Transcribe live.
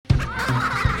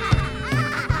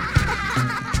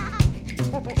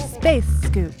Space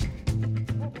Scoop.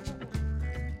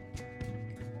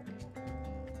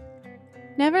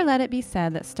 Never let it be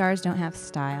said that stars don't have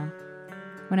style.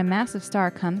 When a massive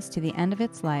star comes to the end of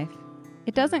its life,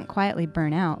 it doesn't quietly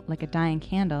burn out like a dying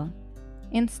candle.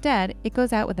 Instead, it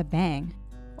goes out with a bang,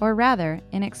 or rather,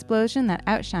 an explosion that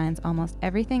outshines almost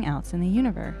everything else in the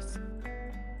universe.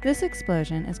 This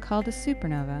explosion is called a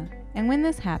supernova, and when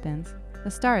this happens,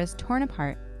 the star is torn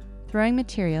apart, throwing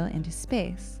material into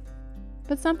space.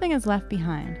 But something is left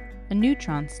behind, a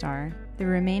neutron star, the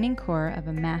remaining core of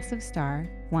a massive star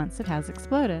once it has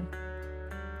exploded.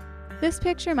 This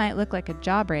picture might look like a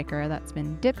jawbreaker that's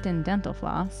been dipped in dental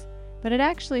floss, but it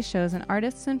actually shows an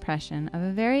artist's impression of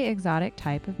a very exotic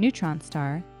type of neutron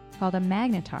star called a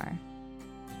magnetar.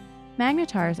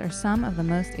 Magnetars are some of the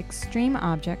most extreme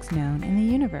objects known in the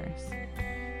universe.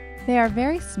 They are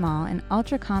very small and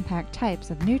ultra-compact types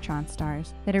of neutron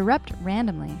stars that erupt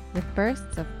randomly with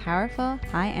bursts of powerful,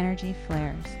 high-energy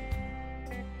flares.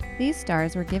 These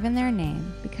stars were given their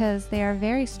name because they are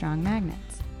very strong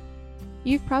magnets.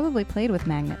 You've probably played with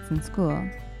magnets in school.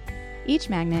 Each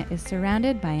magnet is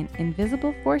surrounded by an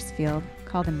invisible force field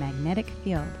called a magnetic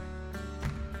field.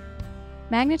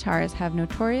 Magnetars have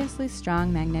notoriously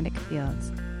strong magnetic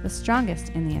fields, the strongest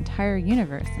in the entire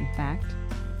universe, in fact.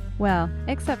 Well,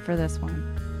 except for this one.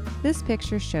 This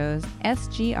picture shows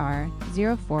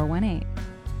SGR-0418,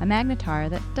 a magnetar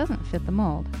that doesn't fit the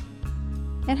mold.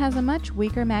 It has a much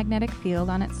weaker magnetic field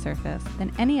on its surface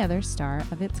than any other star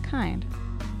of its kind.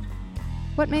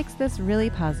 What makes this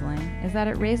really puzzling is that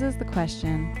it raises the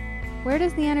question, where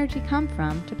does the energy come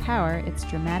from to power its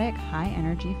dramatic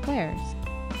high-energy flares?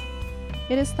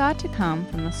 It is thought to come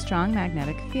from the strong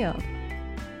magnetic field.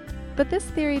 But this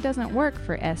theory doesn't work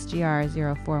for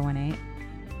SGR-0418.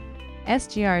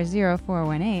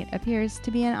 SGR-0418 appears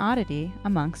to be an oddity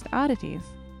amongst oddities.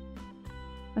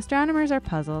 Astronomers are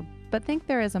puzzled, but think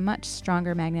there is a much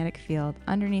stronger magnetic field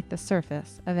underneath the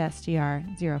surface of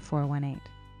SGR-0418.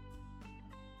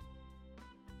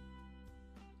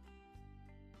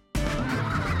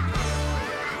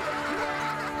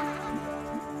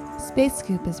 Space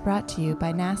Scoop is brought to you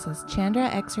by NASA's Chandra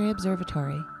X-ray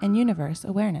Observatory and Universe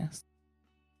Awareness.